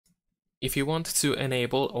If you want to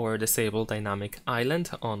enable or disable dynamic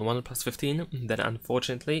island on OnePlus 15, then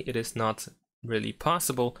unfortunately it is not really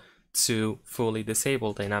possible to fully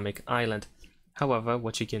disable dynamic island. However,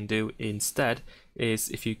 what you can do instead is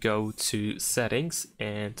if you go to settings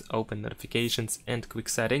and open notifications and quick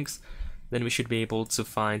settings, then we should be able to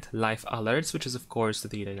find live alerts, which is of course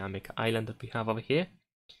the dynamic island that we have over here.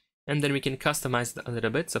 And then we can customize it a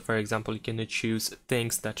little bit. So for example, you can choose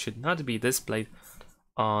things that should not be displayed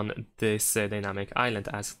on this dynamic island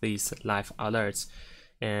as these live alerts.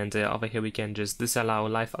 And over here we can just disallow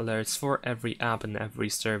live alerts for every app and every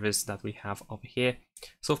service that we have over here.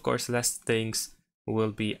 So of course less things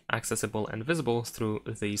will be accessible and visible through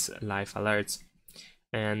these live alerts.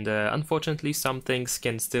 And unfortunately some things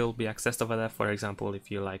can still be accessed over there. For example,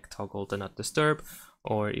 if you like toggle do not disturb,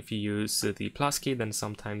 or if you use the plus key, then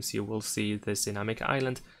sometimes you will see this dynamic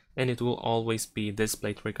island and it will always be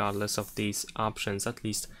displayed regardless of these options, at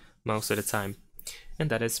least most of the time. And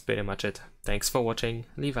that is pretty much it. Thanks for watching,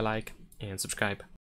 leave a like and subscribe.